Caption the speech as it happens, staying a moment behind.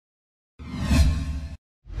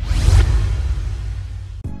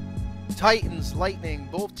Titans, Lightning,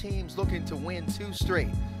 both teams looking to win 2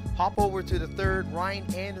 straight. Hop over to the third. Ryan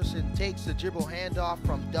Anderson takes the dribble handoff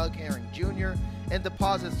from Doug Herring Jr. and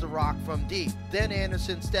deposits the rock from deep. Then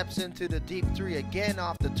Anderson steps into the deep 3 again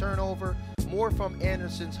off the turnover. More from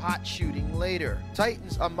Anderson's hot shooting later.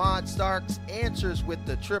 Titans Ahmad Starks answers with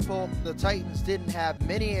the triple. The Titans didn't have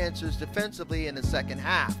many answers defensively in the second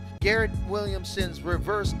half. Garrett Williamson's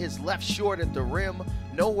reverse is left short at the rim.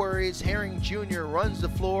 No worries, Herring Jr. runs the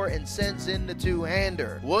floor and sends in the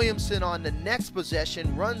two-hander. Williamson on the next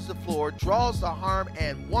possession runs the floor, draws the harm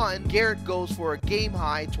and one. Garrett goes for a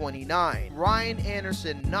game-high 29. Ryan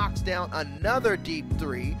Anderson knocks down another deep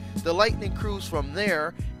 3. The Lightning cruise from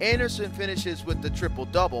there. Anderson finishes with the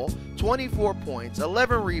triple-double, 24 points,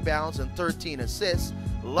 11 rebounds, and 13 assists.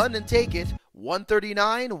 London take it,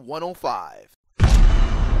 139-105.